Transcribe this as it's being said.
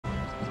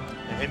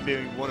him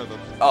being one of them.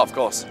 Oh, of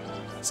course.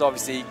 So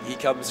obviously he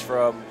comes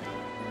from,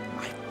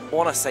 I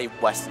want to say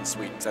Western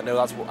Sweden, because I know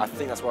I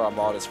think that's where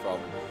Armada's from.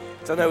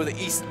 So I know the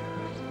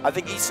I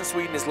think Eastern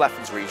Sweden is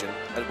Leffen's region,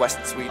 and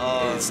Western Sweden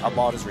is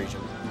Armada's region.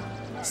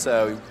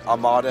 So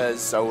Armada,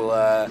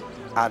 Zoler,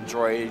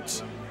 Android,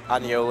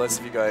 Aniolus,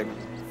 if you're going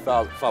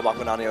far back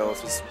when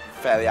Aniolus was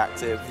fairly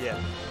active. Yeah.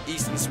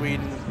 Eastern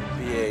Sweden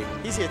being...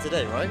 He's here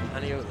today, right?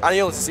 Aniolus.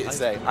 Aniolus is here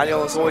today.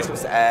 Aniolus always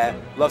comes to Heir,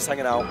 loves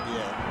hanging out.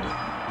 Yeah.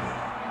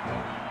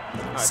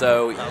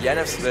 So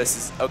Yeniths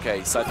versus...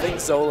 Okay, so I think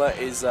Zoler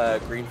is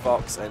Green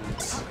Fox, and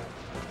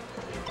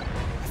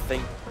I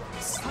think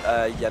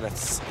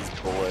Yeniths is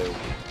Blue.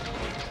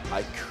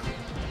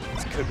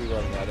 This could be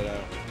wrong, I don't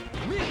know.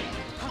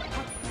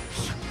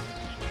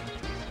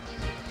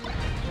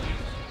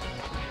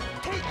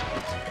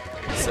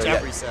 So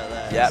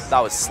yeah, that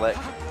was slick.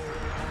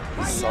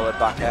 Solid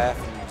back air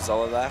from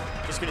Zoler there.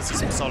 Just going to see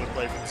some solid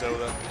play from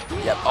Zoler.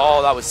 Yep.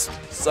 Oh, that was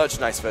such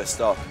a nice first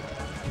stop.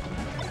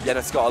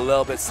 Yeniths got a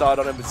little bit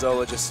started on him, but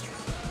Zoler just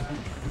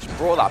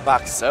brought that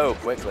back so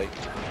quickly.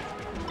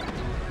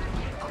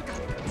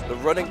 The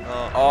running.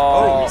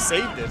 Oh, he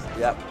saved it.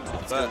 Yep.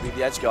 It's going to be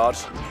the edge guard.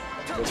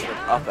 Goes for an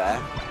up air.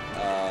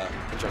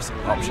 Interesting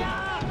option.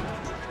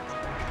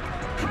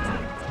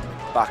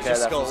 Back air there.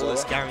 He's got from all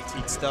this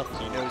guaranteed stuff.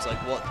 He knows like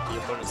what the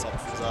opponent's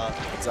options are.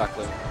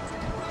 Exactly.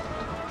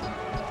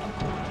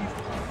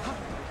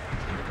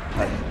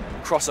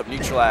 Cross up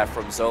neutral air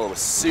from Zoler was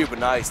super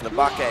nice, and the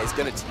back air is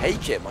going to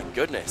take it. My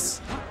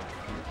goodness.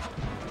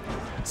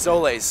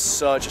 Zoler is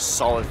such a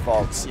solid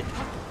fox. Yeah.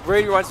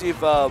 Really reminds me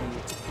of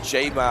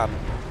J-Man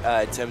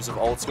in terms of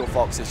old school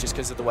foxes, just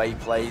because of the way he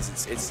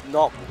plays. It's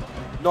not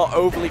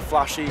overly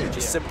flashy,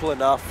 just simple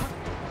enough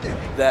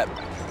that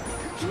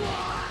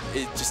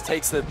it just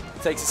takes the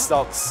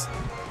stocks.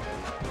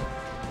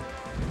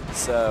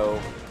 So,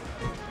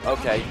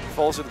 okay,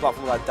 falls with the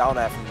platform with that down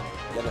air from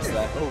Yeniths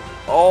there.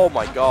 Oh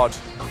my god.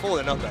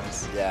 Falling up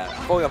airs. Yeah,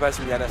 falling up airs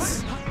from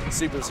Yeniths.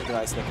 Super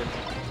nice looking.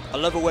 I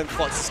love it when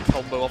foxes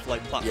combo off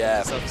like platforms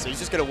and stuff, so he's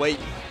just going to wait.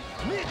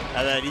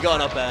 And then he got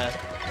an up air.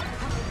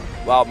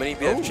 Wow, mini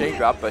bit of chain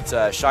grab,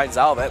 but shines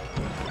out of it.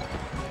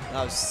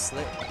 That was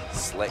slick.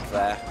 Slick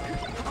there.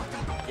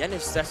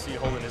 Yeniths definitely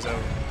holding his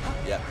own.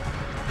 Yep.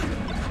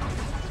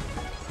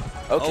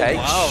 Okay,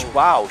 oh,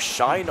 wow,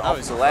 shine that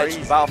off the ledge.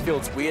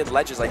 Battlefield's weird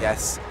ledges, I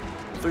guess.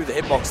 Through the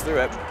hitbox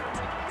through it.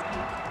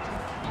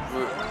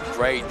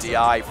 Great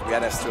DI from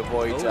Yeniths to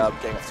avoid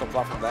getting off some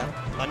platform there.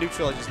 That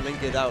neutral just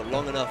lingered out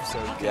long enough so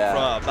you can throw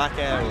out a back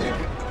air.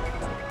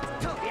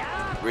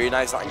 Really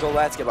nice angle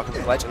there to get back on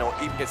the ledge, and it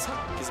even gives a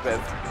bit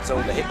of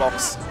zone the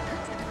hitbox.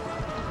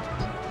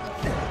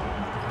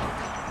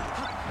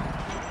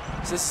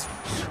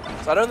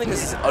 So I don't think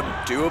this is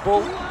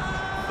undoable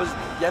for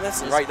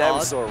Yeniths. Right there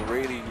we saw a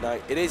really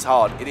nice... It is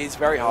hard. It is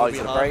very hard.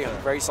 It's a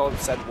very solid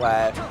percent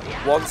where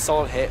one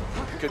solid hit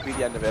could be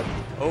the end of it.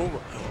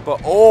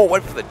 But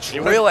went for the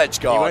drill edge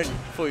guard. He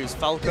went for his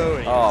Falco.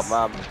 And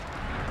man.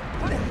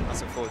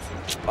 That's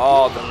unfortunate.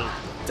 Oh,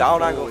 the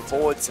down angle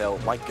forward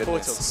tilt. My goodness.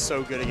 Forward tilt's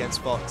so good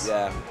against Fox.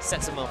 Yeah.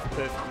 Sets him up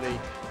perfectly.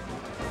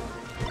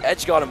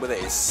 Edge guard him with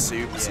it is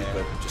super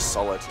just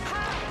solid.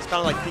 It's kind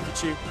of like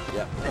Pikachu.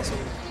 Yeah.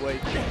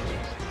 Wait.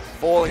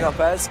 Falling up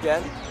airs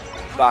again.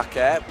 Back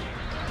air.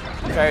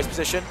 Various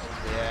position.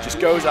 Yeah. Just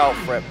goes out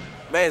for it.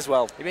 May as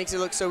well. He makes it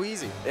look so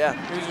easy. Yeah.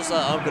 He's just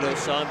like, I'm going to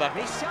shine back.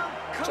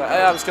 So,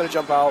 hey, I'm just going to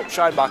jump out,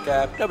 shine back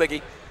air. No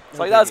biggie. It's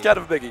like, that's kind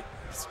of a biggie.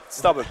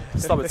 Stop it.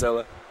 Stop it,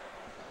 Zoler.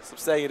 Stop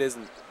saying it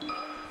isn't.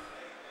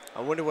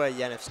 I wonder where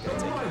Yeniths going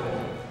to take it.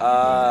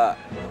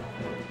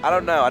 I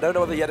don't know. I don't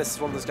know whether Yeniths is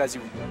one of those guys who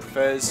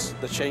prefers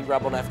the chain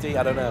grab on FD.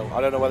 I don't know.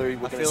 I don't know whether we're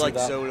going to see that.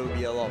 I feel like Zoler would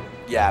be a lot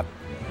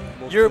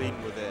more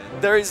clean with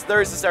it. There is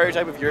the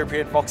stereotype of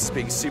European foxes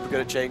being super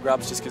good at chain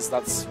grabs just because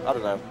that's, I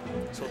don't know.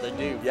 That's what they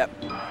do. Yep.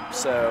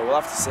 So we'll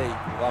have to see.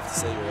 We'll have to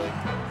see, really.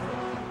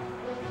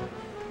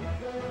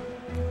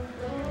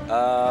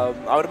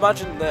 I would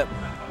imagine that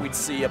we'd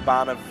see a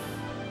ban of,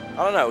 I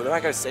don't know, they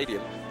might go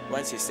Stadium. We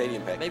might see a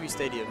Stadium pick. Maybe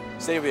Stadium.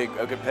 Stadium would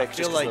be a good pick,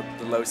 just like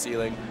the low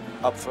ceiling,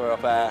 up throw,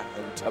 up air,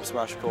 and up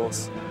smash, of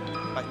course.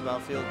 Back to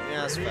Battlefield,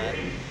 yeah, that's fair.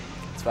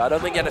 It's fair. I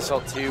don't think Yeniths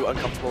felt too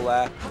uncomfortable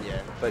there.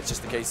 Yeah. But it's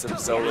just a case of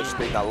Zoler just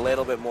being a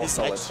little bit more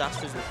solid. His edge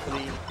dashes were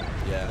clean.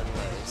 Yeah.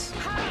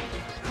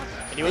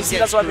 And he was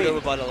getting screwed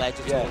over by the ledge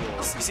at all.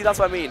 You see, that's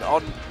what I mean.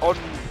 On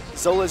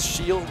Zoler's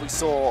shield, we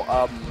saw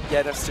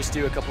Yeniths just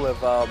do a couple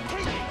of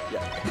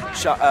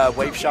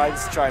wave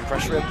shines to try and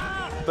pressure him.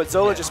 But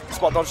Zoler just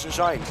spot dodged and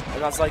shined.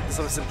 And that's like the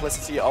sort of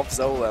simplicity of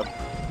Zoler,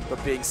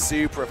 but being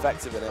super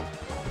effective in it.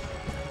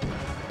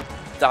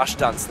 Dash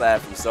dance there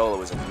from Zoler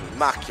was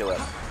immaculate.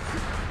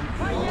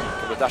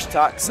 The dash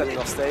attack, sending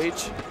off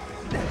stage.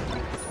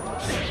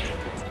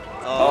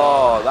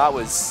 Oh, that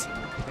was...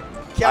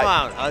 Come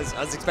on, I was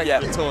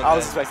expecting the taunt. I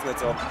was expecting the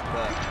taunt.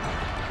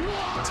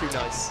 Too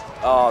nice.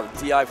 Oh,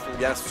 the DI from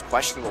Yeniths was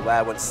questionable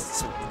there when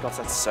it got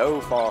sent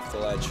so far off the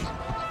ledge.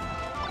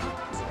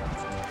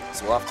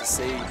 So we'll have to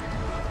see.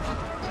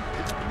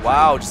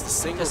 Wow, just a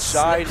single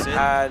shine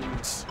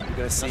and We're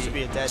going to see. That should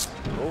be a dead.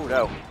 Oh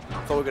no!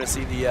 Thought we were going to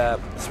see the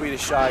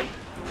Swedish shine.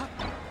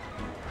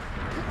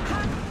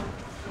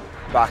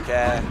 Back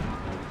air.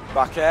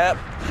 Back air.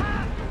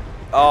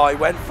 Oh, he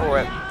went for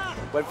it.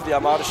 Went for the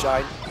Armada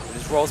shine. It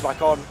just rolls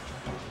back on.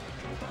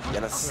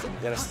 Yeniths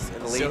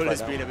in the lead right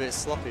now. Been a bit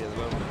sloppy at the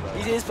moment.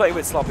 Though. He is playing a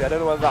bit sloppy. I don't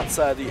know whether that's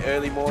the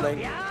early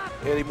morning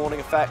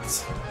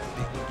effect.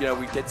 You know,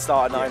 we did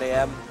start at 9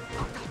 AM.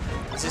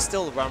 This is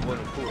still round 1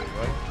 of pool,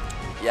 right?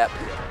 Yep.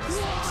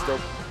 Still.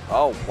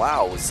 Oh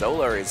wow,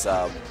 Zoler is.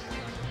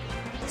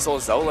 Saw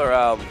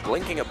Zoler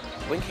blinking a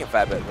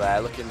fair bit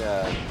there, looking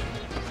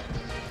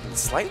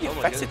slightly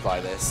affected by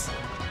this.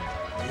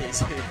 Is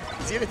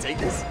he gonna take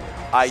this?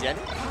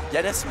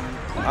 Yeniths,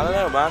 I don't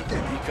know, man.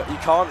 You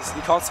can't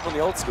sleep on the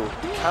old school.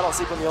 You cannot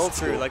sleep on the old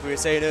school. True, like we were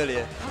saying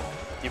earlier,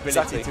 the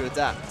ability to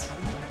adapt.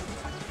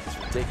 It's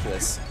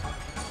ridiculous.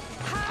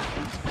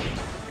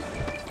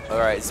 All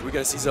right, so we're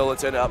gonna see Zoler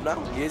turn it up now.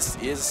 He is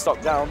a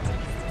stock down.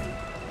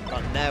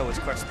 That nair was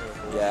questionable.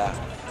 Yeah.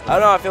 I don't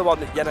know how I feel about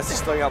Yeniths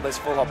just throwing out those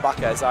full hop back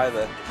airs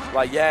either.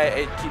 Like, yeah,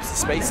 it keeps the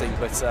spacing,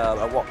 but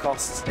at what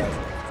cost?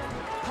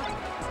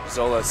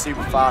 Zoler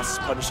super fast,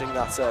 punishing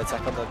that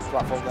tech on the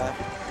platform there.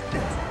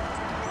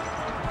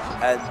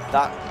 And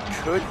that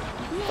could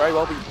very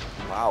well be,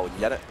 wow,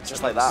 Yeniths,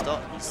 just like that.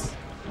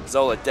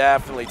 Zoler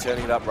definitely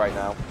turning it up right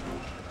now.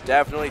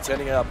 Definitely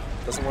turning it up.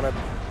 Doesn't want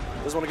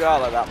to go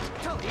out like that.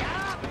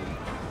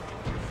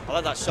 I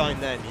like that shine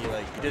then.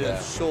 He did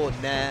a short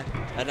nair,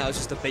 and that was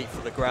just a bait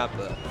for the grab,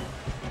 but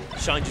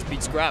shine just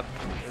beats grab.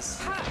 It's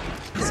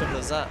simple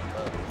as that.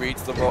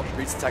 Reads the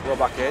tech roll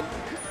back in.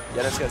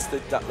 Yeniths gets the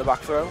back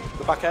throw,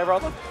 the back air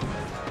rather.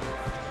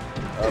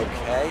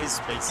 Okay.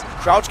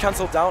 Crouch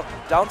cancel down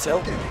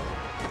tilt.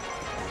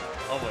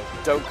 Oh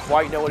my. Don't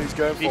quite know what he's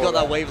going for. He got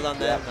that wave land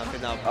there. I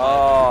think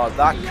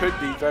that could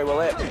be very well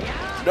it.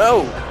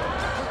 No.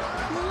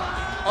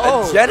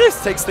 And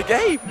Yeniths takes the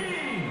game.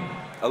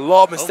 A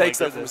lot of mistakes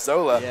there from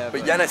Zoler,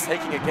 but Yeniths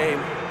taking a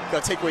game.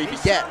 Got to take what you can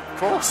get. Of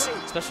course.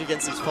 Especially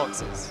against these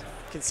foxes.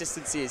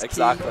 Consistency is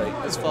key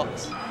as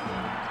fox.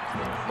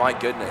 My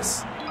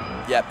goodness.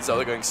 Yep,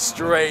 Zoler going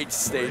straight to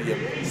stadium.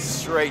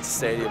 Straight to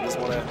stadium. Just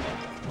want to.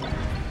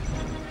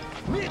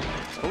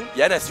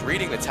 Yeniths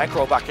reading the tech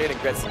roll back in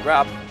and gets the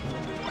grab.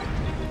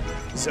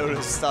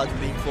 Zoler started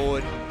to lean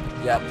forward.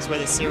 Yeah. That's where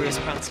the serious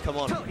cramps come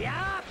on.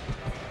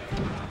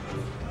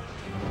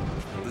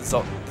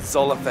 The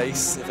Zoler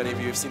face, if any of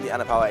you have seen the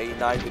Anapower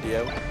 89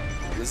 video,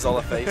 the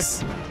Zoler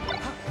face.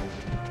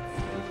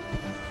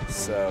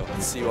 So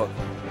let's see what we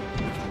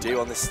can do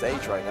on this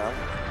stage right now.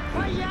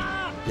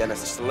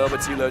 Yeniths just a little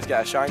bit too low to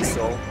get a shine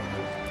stall.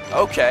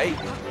 Okay.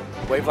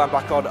 Waveland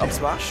back on, up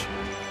smash.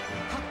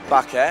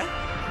 Back air.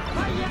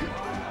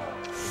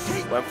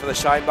 Went for the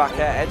shine back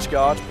air, edge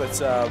guard, but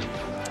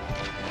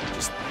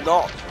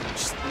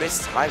just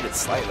mistimed it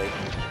slightly.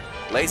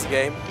 Laser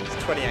game. It's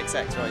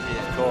 20XX right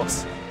here. Of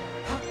course.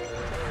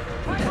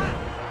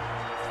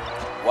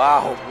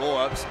 Wow.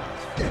 Raw up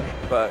smash.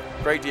 But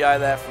great DI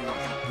there from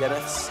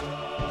Yeniths.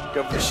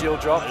 Going for the shield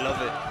drop. I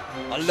love it.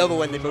 I love it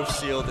when they both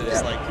shield it.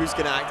 It's like, who's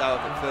going to act out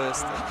of it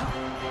first?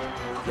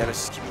 Yeniths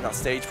just keeping that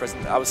stage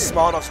present. I was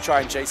smart enough to try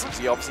and chase him because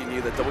he obviously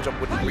knew that double jump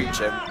wouldn't reach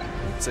him.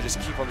 So just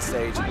keep on the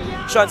stage.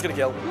 Shine's going to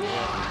kill.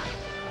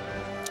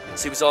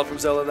 Super solid from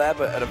Zoler there,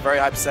 but at a very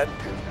high percent.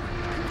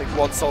 I think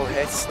one solid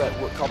hit that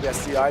can't be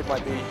STI'd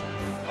might be.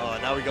 Oh,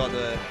 now we got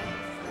the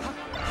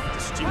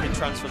stupid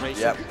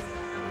transformation. Yep.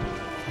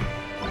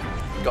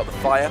 Got the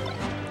fire.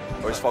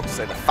 Or as Fox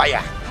say, the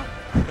fire.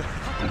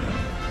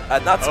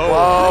 And that's,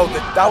 whoa,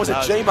 that was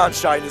a J-Man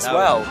shine as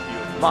well.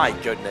 My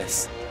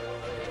goodness.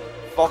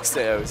 Fox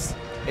Theos,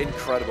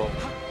 incredible.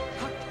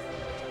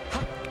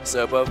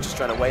 So both just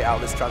trying to wait out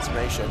this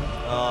transformation.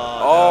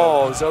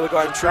 Oh, Zoler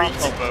got him treat.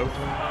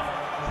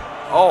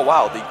 Oh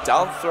wow, the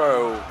down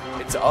throw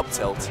into up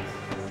tilt.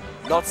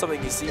 Not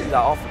something you see that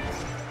often.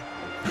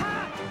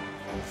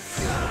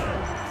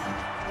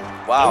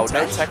 Wow,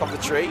 no tech off the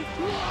tree.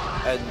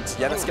 And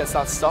Yeniths gets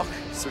that stock,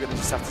 so we're going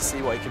to just have to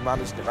see what he can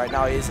manage. Right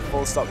now he is a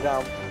full stock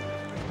down.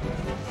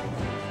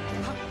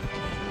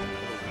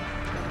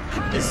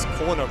 This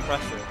corner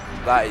pressure.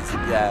 That is,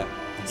 yeah.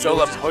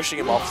 Zoler pushing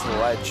him off to the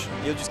ledge.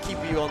 He'll just keep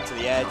you onto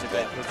the edge of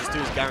it. He'll just do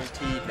his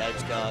guaranteed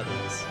edge guard.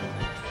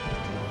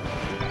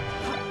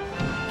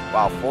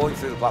 Wow, falling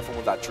through the platform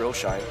with that drill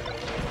shine.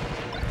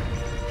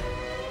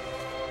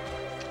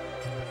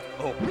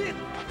 Oh, he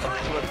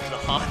went for the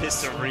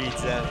hardest of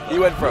reads there. He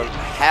went for a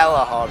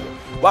hella hard.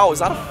 Wow, was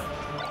that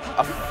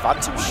a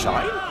phantom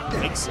shine? I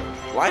think so.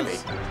 Blimey.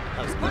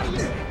 That was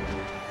nice.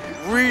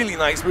 Really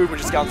nice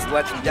movement just down to the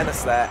ledge from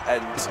Yeniths there,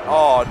 and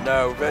oh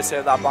no, reverse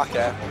hit that back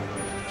air.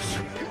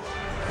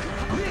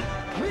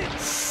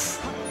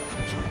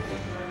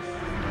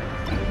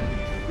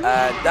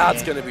 And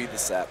that's going to be the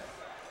set.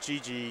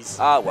 GG's.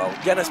 Ah well,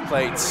 Yeniths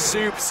played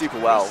super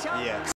well. Yeah.